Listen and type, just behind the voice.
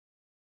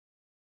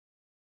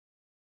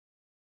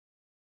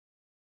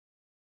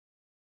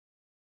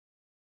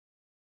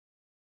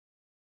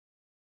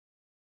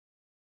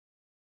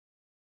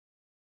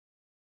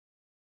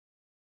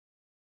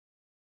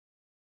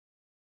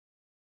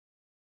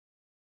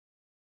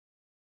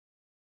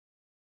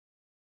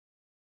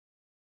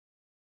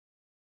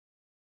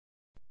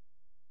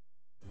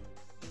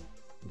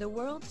The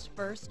world's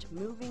first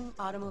moving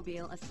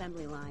automobile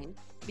assembly line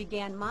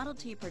began Model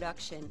T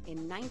production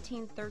in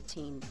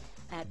 1913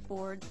 at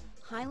Ford's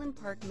Highland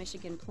Park,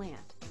 Michigan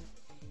plant.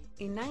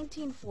 In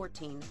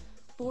 1914,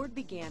 Ford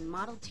began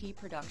Model T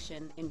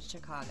production in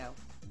Chicago.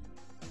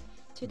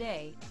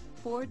 Today,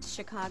 Ford's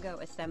Chicago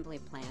assembly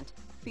plant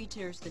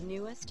features the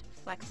newest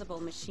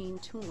flexible machine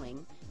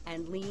tooling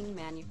and lean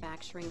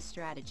manufacturing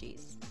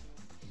strategies.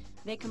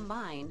 They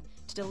combine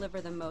to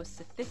deliver the most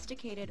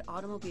sophisticated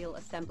automobile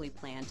assembly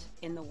plant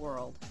in the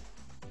world.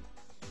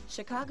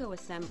 Chicago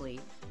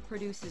Assembly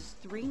produces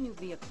 3 new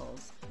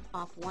vehicles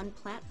off one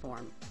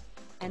platform,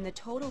 and the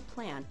total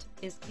plant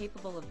is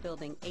capable of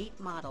building 8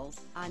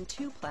 models on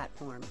 2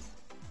 platforms.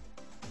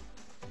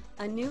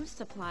 A new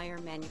supplier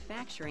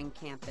manufacturing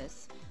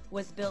campus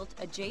was built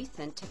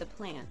adjacent to the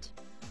plant,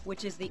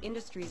 which is the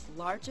industry's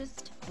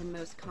largest and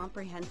most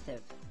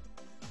comprehensive.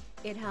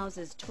 It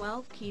houses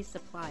 12 key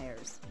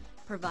suppliers,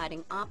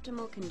 providing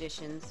optimal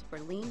conditions for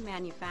lean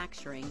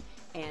manufacturing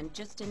and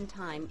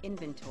just-in-time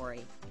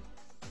inventory.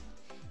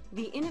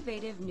 The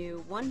innovative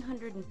new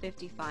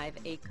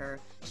 155-acre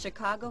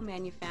Chicago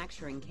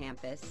manufacturing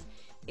campus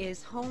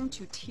is home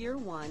to Tier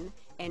 1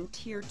 and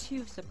Tier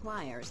 2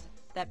 suppliers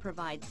that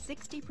provide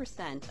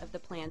 60% of the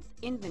plant's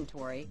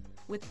inventory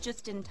with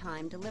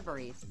just-in-time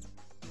deliveries.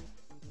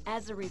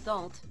 As a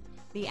result,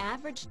 the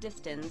average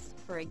distance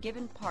for a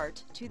given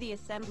part to the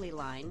assembly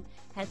line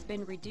has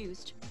been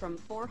reduced from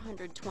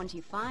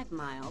 425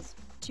 miles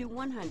to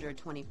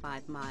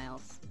 125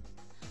 miles.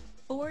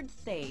 Ford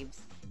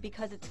saves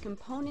because its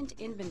component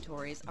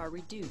inventories are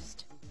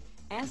reduced,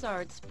 as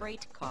are its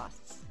freight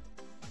costs.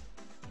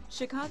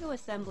 Chicago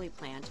Assembly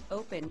Plant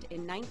opened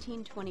in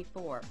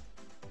 1924.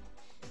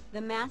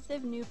 The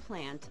massive new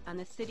plant on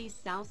the city's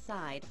south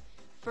side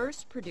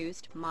first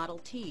produced Model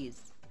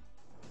Ts.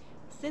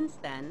 Since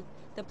then,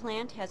 the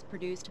plant has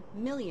produced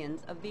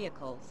millions of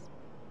vehicles.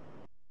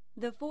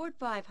 The Ford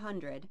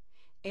 500,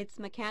 its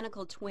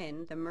mechanical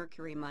twin, the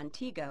Mercury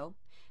Montego,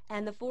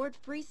 and the Ford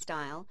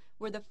Freestyle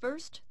were the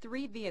first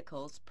 3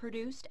 vehicles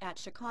produced at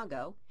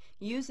Chicago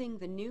using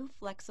the new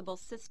flexible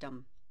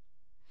system.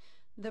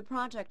 The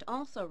project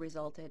also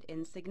resulted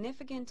in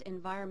significant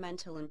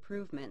environmental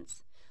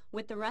improvements,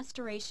 with the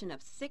restoration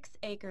of 6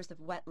 acres of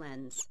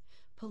wetlands,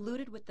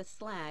 polluted with the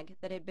slag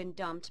that had been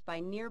dumped by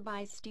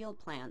nearby steel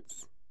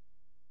plants.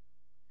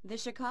 The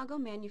Chicago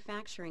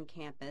manufacturing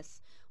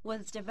campus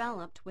was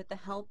developed with the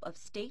help of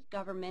state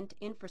government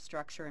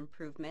infrastructure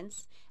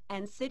improvements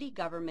and city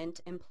government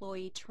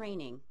employee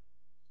training.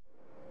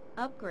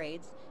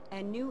 Upgrades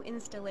and new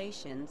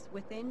installations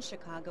within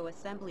Chicago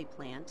Assembly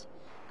Plant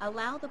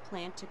allow the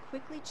plant to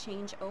quickly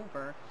change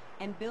over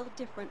and build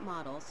different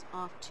models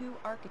off 2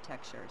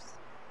 architectures.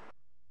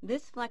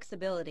 This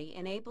flexibility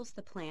enables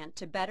the plant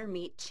to better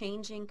meet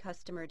changing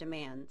customer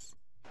demands.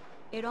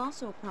 It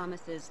also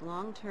promises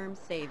long-term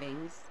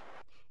savings,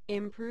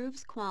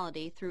 improves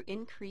quality through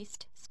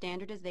increased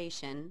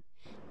standardization,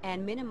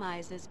 and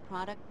minimizes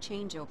product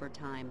changeover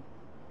time.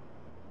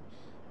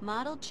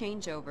 Model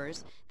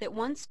changeovers that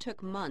once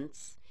took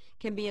months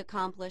can be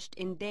accomplished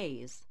in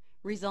days,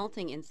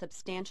 resulting in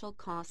substantial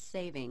cost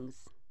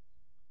savings.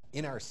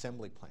 In our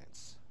assembly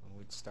plants, when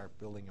we'd start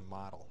building a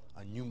model,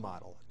 a new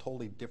model, a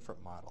totally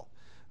different model,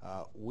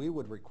 we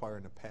would require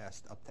in the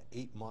past up to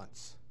 8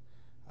 months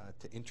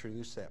to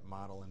introduce that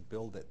model and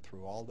build it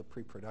through all the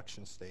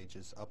pre-production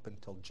stages up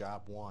until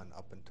job 1,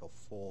 up until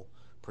full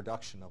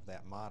production of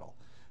that model.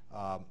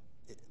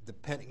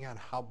 Depending on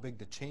how big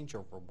the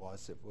changeover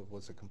was, if it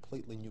was a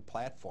completely new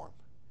platform,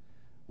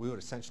 we would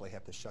essentially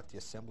have to shut the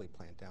assembly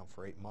plant down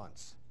for 8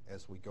 months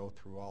as we go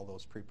through all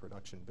those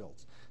pre-production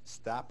builds.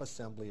 Stop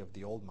assembly of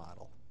the old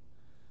model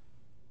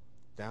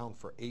down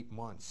for 8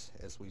 months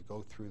as we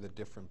go through the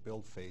different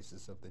build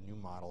phases of the new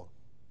model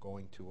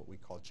going to what we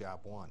call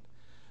job 1.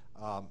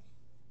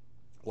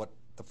 What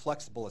the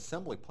flexible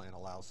assembly plant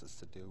allows us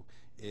to do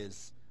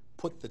is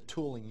put the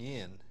tooling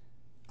in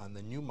on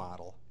the new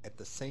model at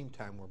the same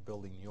time we're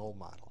building the old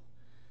model.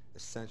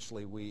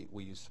 Essentially, we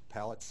use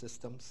pallet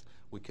systems.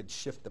 We could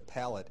shift the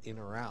pallet in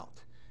or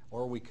out,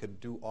 or we could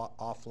do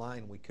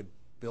offline. We could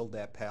build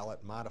that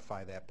pallet,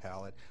 modify that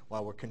pallet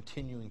while we're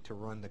continuing to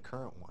run the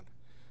current one.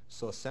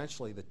 So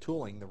essentially, the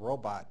tooling, the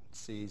robot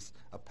sees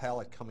a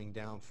pallet coming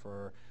down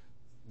for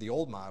the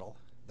old model.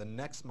 The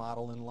next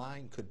model in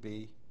line could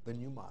be the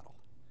new model.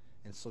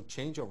 And so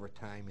changeover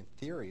time, in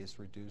theory, is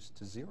reduced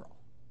to 0.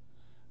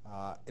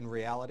 In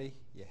reality,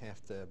 you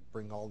have to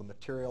bring all the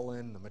material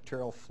in, the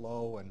material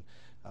flow, and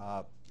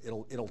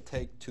it'll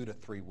take 2 to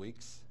 3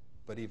 weeks,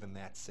 but even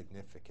that's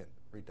significant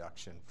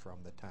reduction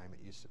from the time it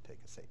used to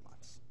take us 8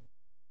 months.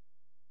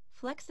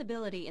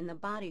 Flexibility in the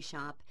body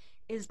shop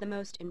is the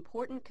most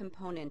important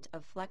component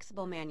of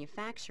flexible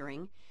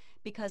manufacturing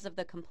because of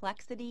the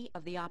complexity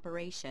of the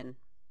operation.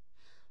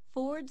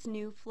 Ford's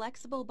new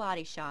flexible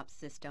body shop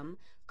system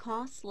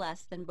costs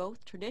less than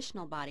both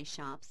traditional body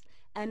shops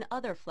and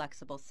other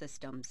flexible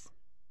systems.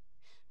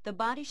 The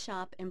body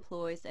shop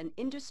employs an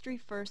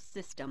industry-first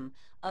system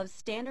of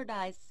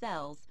standardized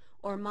cells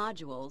or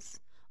modules,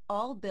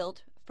 all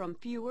built from from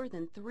fewer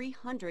than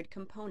 300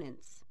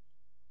 components.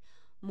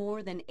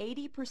 More than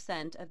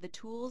 80% of the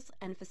tools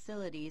and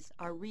facilities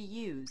are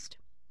reused.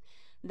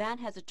 That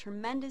has a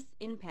tremendous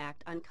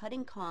impact on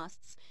cutting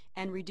costs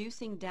and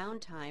reducing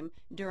downtime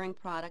during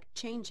product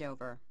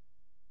changeover.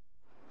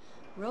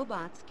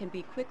 Robots can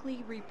be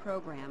quickly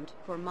reprogrammed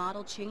for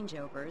model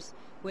changeovers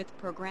with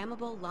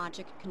programmable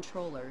logic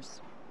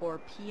controllers, or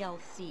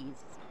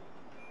PLCs.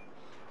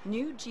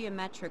 New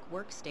geometric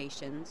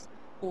workstations,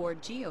 or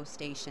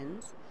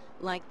geostations,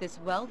 like this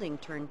welding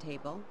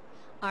turntable,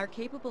 are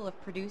capable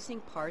of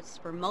producing parts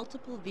for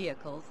multiple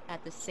vehicles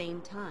at the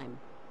same time.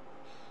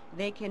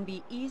 They can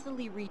be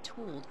easily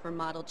retooled for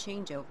model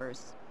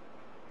changeovers.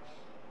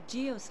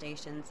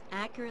 Geostations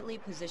accurately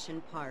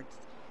position parts,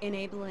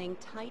 enabling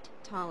tight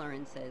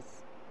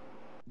tolerances.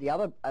 The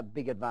other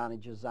big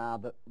advantages are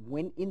that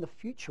in the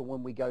future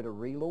when we go to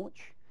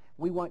relaunch,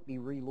 we won't be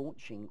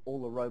relaunching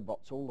all the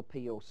robots, all the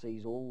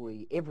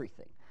PLCs,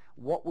 everything.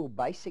 What we'll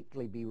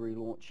basically be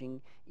relaunching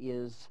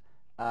is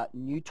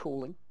new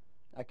tooling,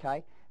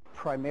 okay?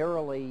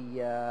 Primarily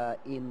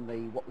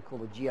in what we call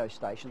the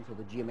geostations or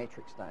the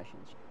geometric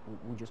stations.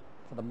 We'll just,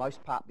 for the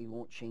most part, be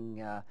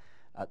launching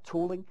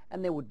tooling,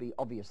 and there would be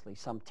obviously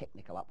some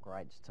technical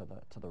upgrades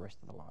to the rest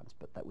of the lines,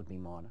 but that would be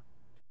minor.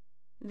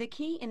 The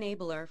key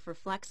enabler for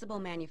flexible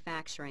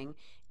manufacturing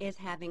is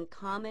having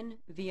common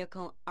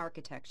vehicle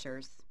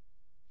architectures.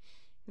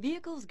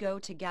 Vehicles go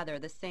together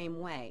the same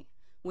way,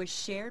 with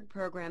shared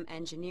program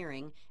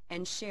engineering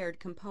and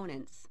shared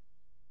components.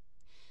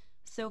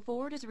 So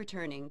Ford is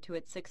returning to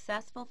its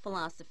successful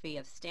philosophy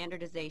of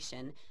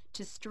standardization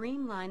to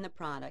streamline the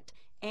product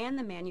and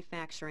the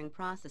manufacturing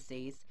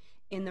processes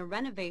in the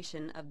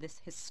renovation of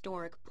this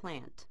historic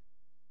plant.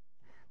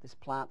 This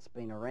plant's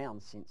been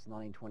around since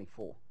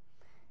 1924,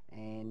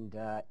 and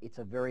it's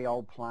a very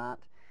old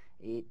plant.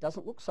 It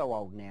doesn't look so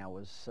old now,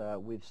 as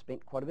we've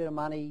spent quite a bit of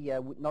money,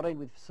 not only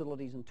with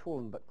facilities and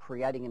tooling, but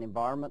creating an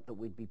environment that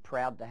we'd be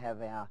proud to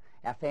have our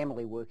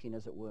family work in,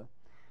 as it were.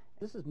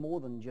 This is more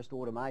than just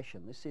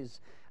automation. This is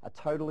a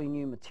totally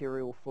new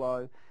material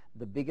flow,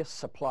 the biggest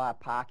supplier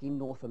park in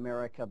North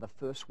America, the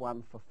first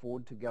one for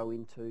Ford to go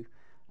into,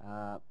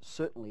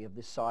 certainly of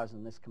this size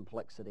and this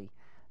complexity.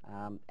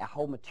 Our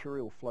whole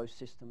material flow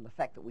system, the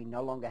fact that we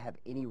no longer have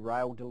any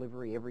rail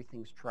delivery,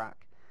 everything's truck.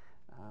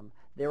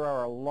 There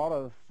are a lot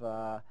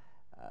of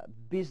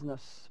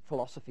business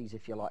philosophies,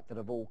 if you like, that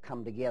have all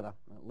come together,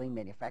 lean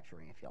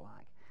manufacturing, if you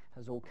like,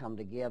 has all come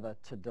together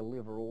to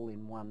deliver all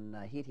in one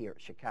hit here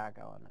at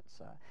Chicago, and it's,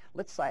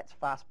 let's say it's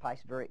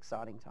fast-paced, very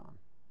exciting time.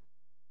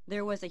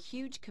 There was a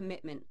huge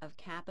commitment of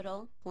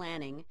capital,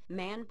 planning,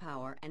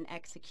 manpower, and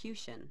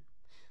execution.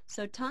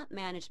 So top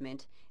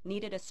management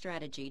needed a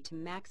strategy to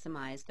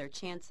maximize their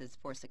chances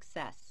for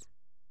success.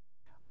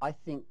 I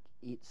think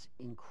it's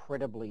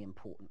incredibly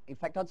important. In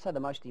fact, I'd say the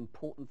most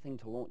important thing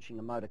to launching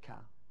a motor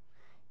car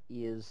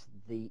is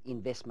the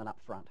investment up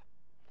front.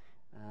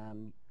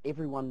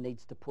 Everyone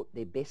needs to put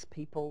their best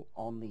people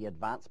on the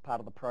advanced part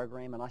of the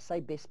program, and I say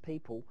best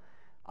people,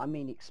 I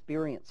mean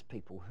experienced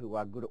people who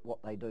are good at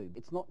what they do.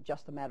 It's not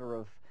just a matter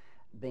of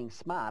being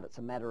smart, it's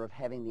a matter of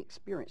having the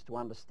experience to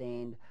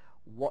understand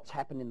what's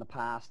happened in the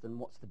past and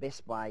what's the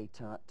best way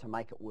to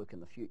make it work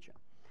in the future.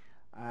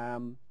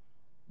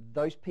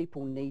 Those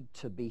people need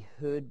to be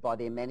heard by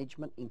their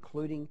management,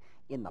 including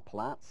in the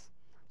plants.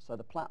 So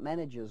the plant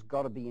manager's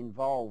got to be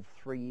involved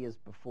 3 years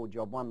before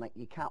job one.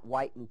 You can't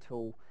wait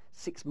until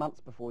 6 months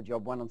before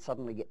job one and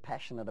suddenly get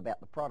passionate about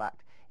the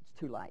product. It's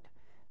too late.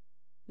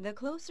 The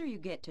closer you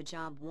get to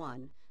job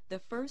one, the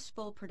first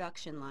full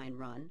production line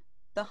run,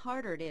 the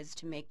harder it is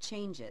to make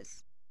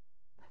changes.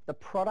 The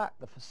product,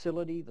 the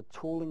facility, the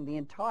tooling, the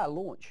entire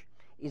launch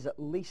is at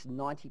least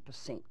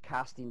 90%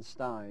 cast in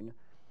stone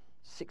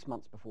 6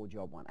 months before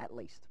job one, at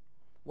least.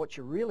 What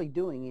you're really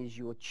doing is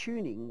you're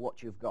tuning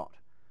what you've got.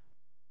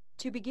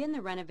 To begin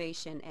the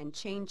renovation and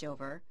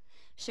changeover,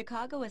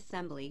 Chicago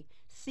Assembly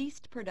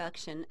ceased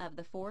production of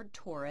the Ford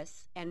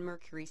Taurus and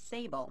Mercury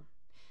Sable,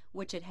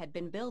 which it had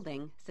been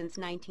building since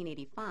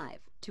 1985,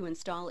 to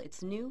install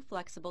its new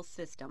flexible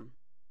system.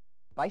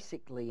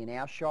 Basically, in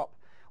our shop,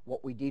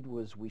 what we did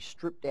was we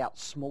stripped out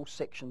small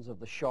sections of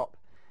the shop,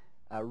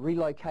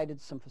 relocated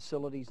some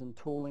facilities and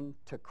tooling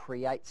to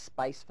create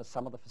space for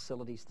some of the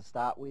facilities to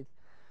start with,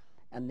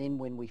 and then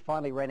when we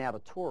finally ran out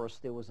of Taurus,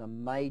 there was a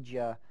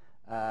major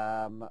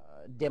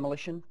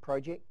demolition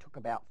project. Took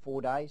about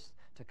 4 days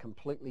to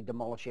completely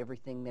demolish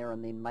everything there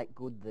and then make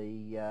good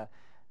the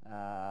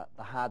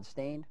hard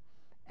stand,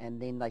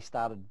 and then they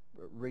started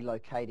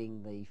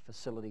relocating the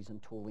facilities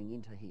and tooling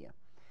into here.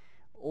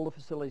 All the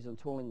facilities and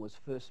tooling was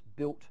first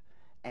built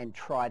and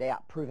tried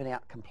out, proven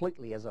out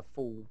completely as a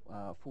full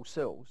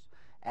cells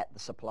at the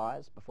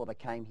suppliers before they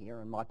came here,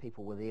 and my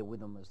people were there with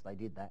them as they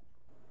did that.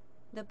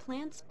 The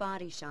plant's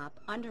body shop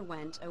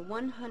underwent a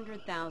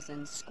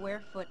 100,000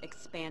 square foot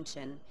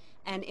expansion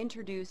and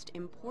introduced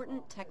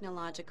important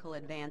technological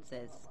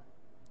advances.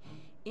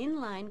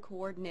 Inline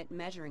coordinate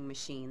measuring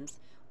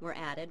machines were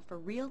added for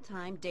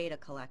real-time data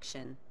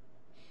collection.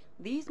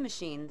 These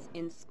machines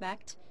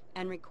inspect,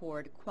 and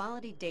record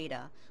quality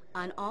data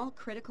on all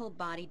critical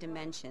body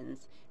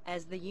dimensions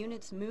as the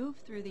units move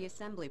through the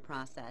assembly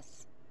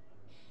process.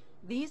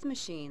 These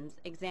machines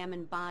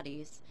examine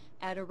bodies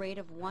at a rate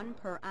of 1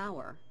 per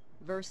hour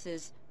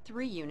versus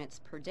 3 units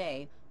per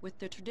day with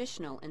the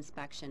traditional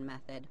inspection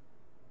method.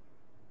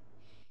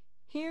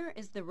 Here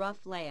is the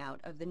rough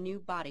layout of the new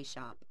body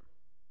shop.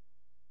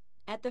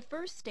 At the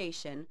first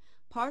station,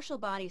 partial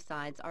body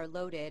sides are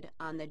loaded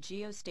on the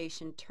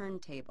GeoStation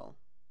turntable.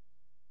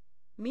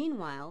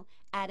 Meanwhile,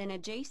 at an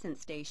adjacent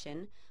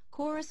station,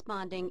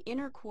 corresponding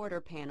inner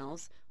quarter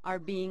panels are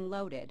being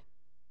loaded.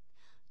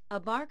 A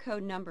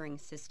barcode numbering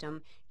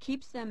system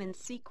keeps them in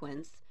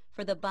sequence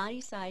for the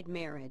body side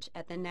marriage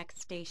at the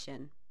next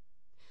station.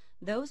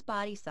 Those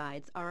body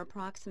sides are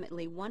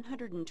approximately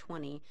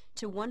 120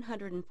 to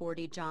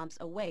 140 jobs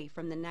away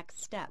from the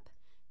next step,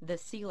 the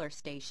sealer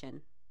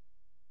station.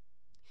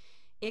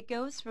 It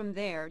goes from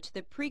there to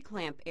the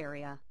pre-clamp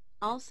area,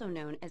 also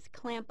known as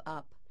clamp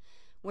up,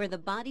 where the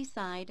body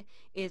side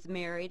is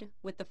married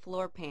with the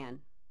floor pan.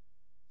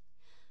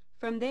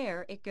 From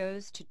there, it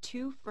goes to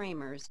 2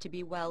 framers to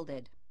be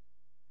welded.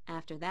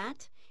 After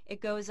that,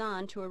 it goes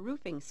on to a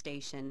roofing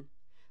station,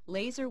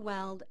 laser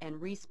weld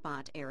and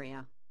respot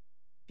area.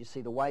 You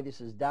see, the way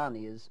this is done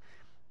is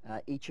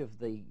each of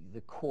the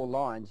core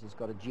lines has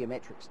got a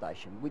geometric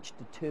station which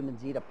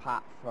determines it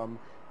apart from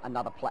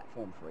another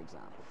platform, for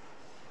example.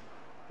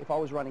 If I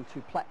was running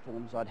 2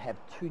 platforms, I'd have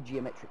 2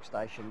 geometric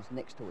stations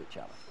next to each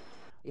other.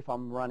 If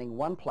I'm running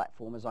 1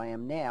 platform, as I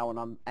am now,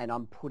 and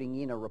I'm putting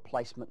in a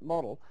replacement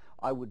model,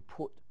 I would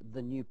put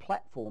the new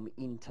platform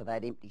into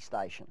that empty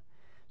station,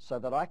 so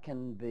that I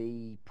can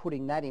be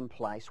putting that in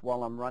place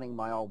while I'm running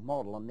my old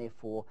model, and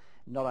therefore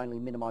not only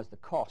minimise the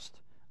cost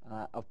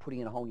of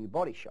putting in a whole new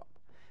body shop,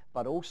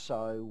 but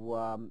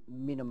also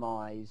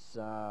minimise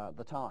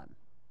the time.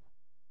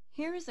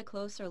 Here is a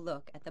closer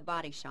look at the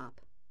body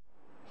shop.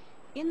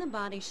 In the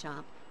body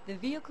shop, the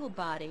vehicle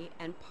body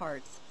and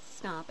parts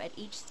stop at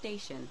each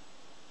station.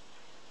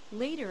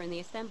 Later in the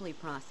assembly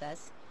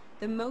process,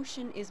 the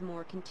motion is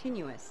more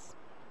continuous.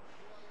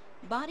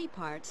 Body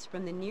parts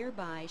from the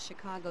nearby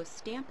Chicago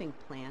stamping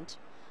plant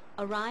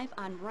arrive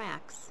on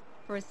racks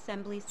for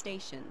assembly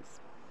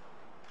stations.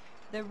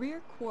 The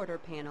rear quarter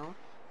panel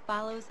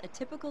follows a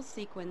typical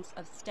sequence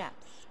of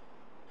steps.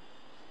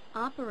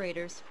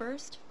 Operators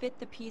first fit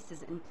the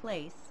pieces in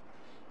place,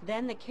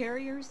 then the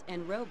carriers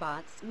and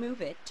robots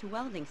move it to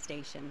welding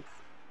stations.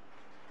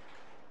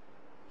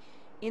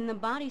 In the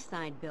body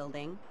side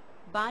building,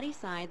 body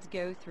sides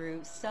go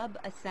through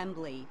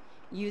sub-assembly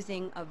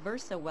using a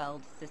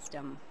VersaWeld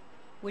system,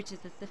 which is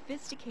a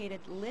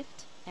sophisticated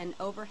lift and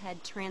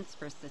overhead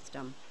transfer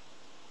system.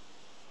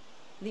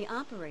 The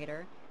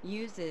operator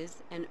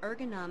uses an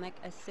ergonomic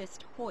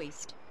assist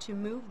hoist to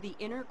move the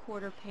inner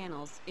quarter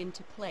panels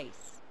into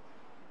place.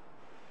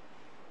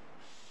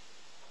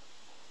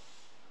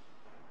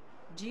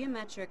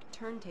 Geometric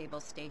turntable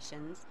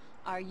stations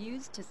are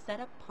used to set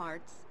up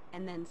parts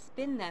and then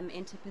spin them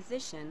into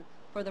position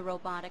for the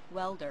robotic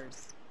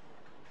welders.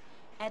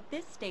 At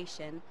this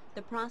station,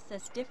 the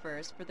process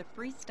differs for the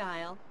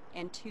Freestyle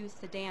and 2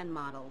 sedan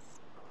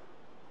models.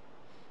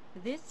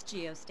 This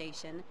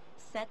GeoStation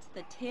sets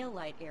the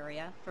taillight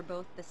area for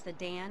both the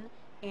sedan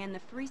and the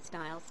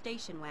Freestyle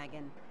station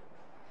wagon.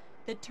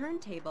 The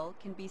turntable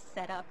can be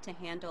set up to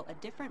handle a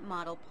different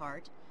model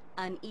part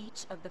on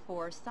each of the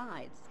 4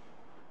 sides.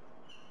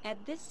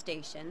 At this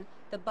station,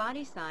 the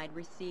body side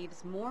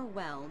receives more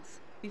welds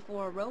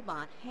before a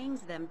robot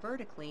hangs them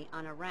vertically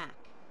on a rack.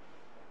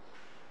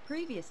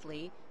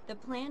 Previously, the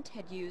plant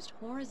had used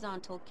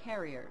horizontal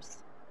carriers.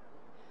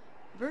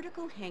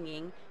 Vertical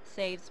hanging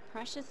saves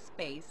precious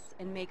space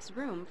and makes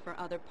room for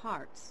other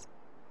parts.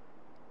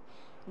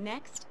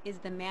 Next is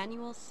the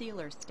manual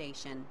sealer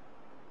station.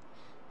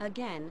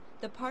 Again,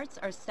 the parts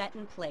are set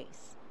in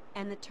place,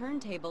 and the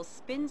turntable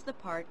spins the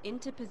part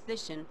into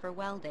position for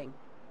welding.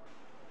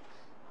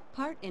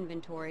 Part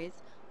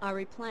inventories are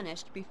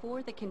replenished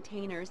before the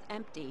containers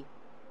empty.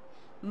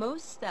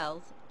 Most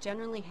cells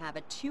generally have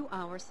a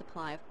 2-hour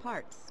supply of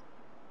parts.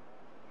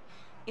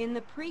 In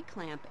the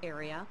pre-clamp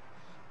area,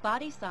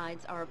 body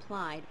sides are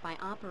applied by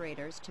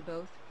operators to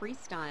both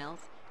Freestyles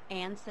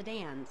and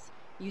sedans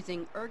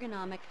using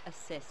ergonomic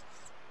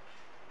assists.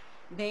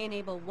 They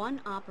enable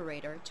 1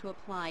 operator to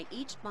apply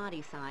each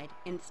body side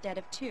instead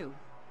of 2.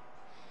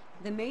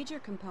 The major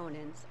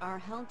components are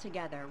held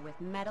together with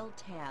metal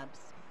tabs.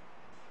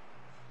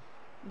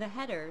 The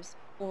headers,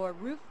 or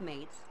roof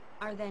mates,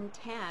 are then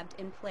tabbed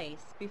in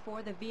place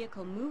before the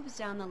vehicle moves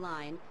down the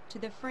line to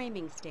the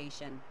framing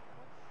station.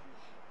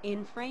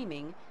 In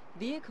framing,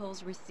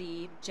 vehicles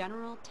receive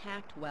general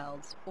tacked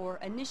welds or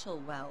initial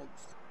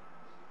welds.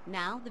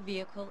 Now the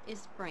vehicle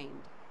is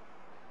framed.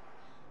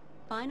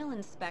 Final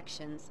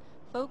inspections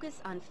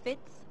focus on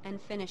fits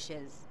and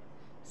finishes,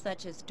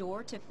 such as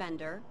door to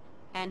fender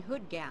and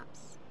hood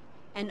gaps,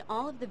 and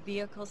all of the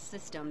vehicle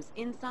systems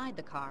inside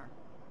the car.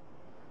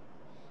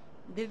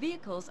 The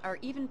vehicles are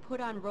even put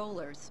on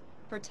rollers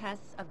for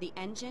tests of the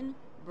engine,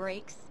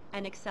 brakes,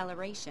 and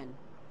acceleration.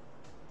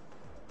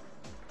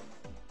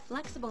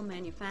 Flexible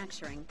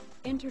manufacturing,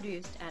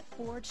 introduced at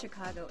Ford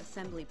Chicago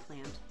Assembly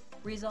Plant,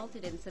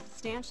 resulted in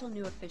substantial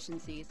new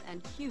efficiencies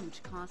and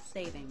huge cost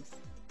savings.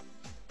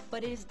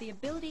 But it is the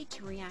ability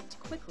to react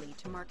quickly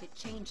to market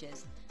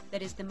changes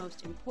that is the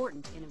most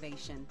important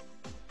innovation.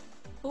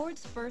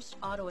 Ford's first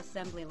auto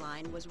assembly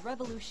line was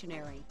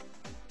revolutionary.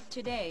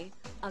 Today,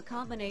 a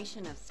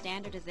combination of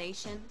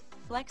standardization,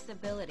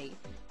 flexibility,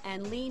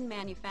 and lean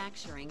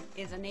manufacturing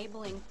is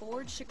enabling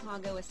Ford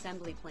Chicago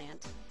Assembly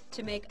Plant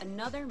to make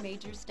another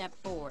major step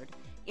forward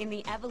in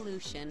the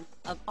evolution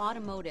of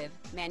automotive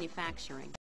manufacturing.